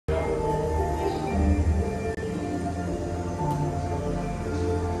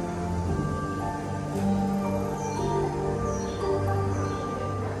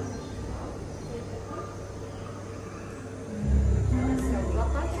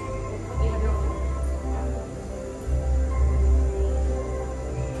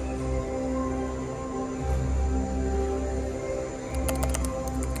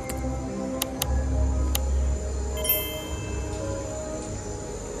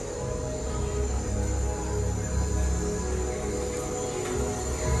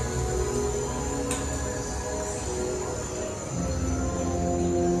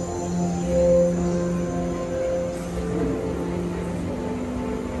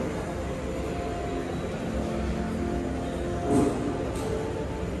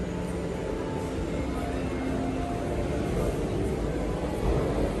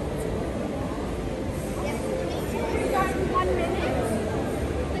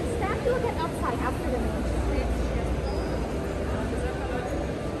will get outside after the meeting.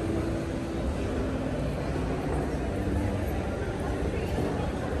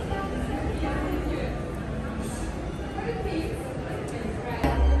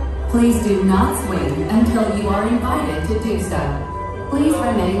 Please do not swing until you are invited to do so. Please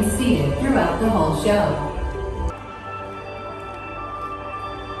remain seated throughout the whole show.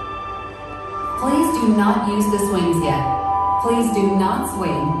 Please do not use the swings yet. Please do not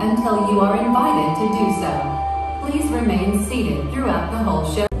swing until you are invited to do so. Please remain seated throughout the whole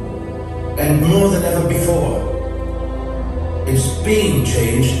show. And more than ever before, it's being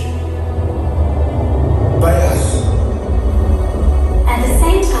changed by us. At the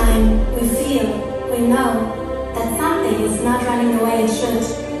same time, we feel, we know, that something is not running the way it should.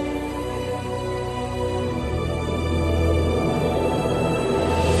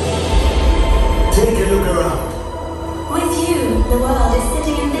 Take a look around. With you, the world is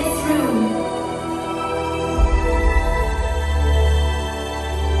sitting in this room.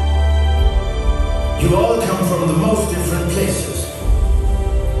 You all come from the most different places.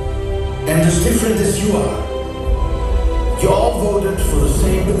 And as different as you are, you all voted for the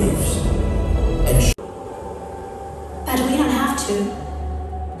same beliefs. But we don't have to.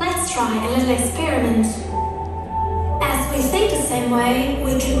 Let's try a little experiment. As we think the same way,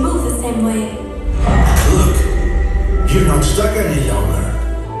 we can move the same way. Look, you're not stuck any longer.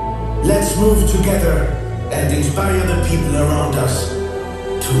 Let's move together and inspire the people around us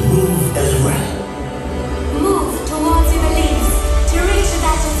to move as well. Move towards your beliefs to reach a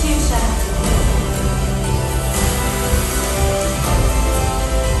better future.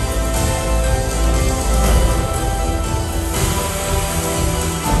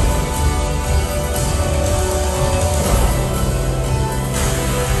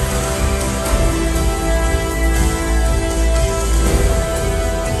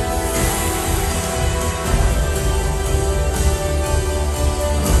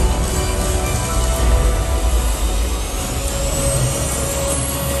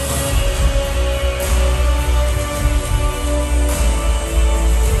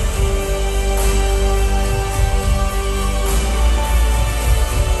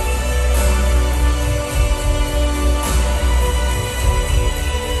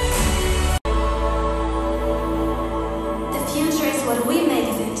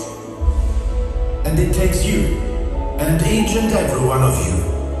 And it takes you, and each and every one of you,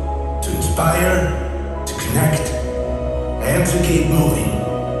 to inspire, to connect, and to keep moving.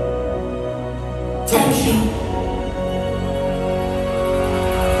 Thank you.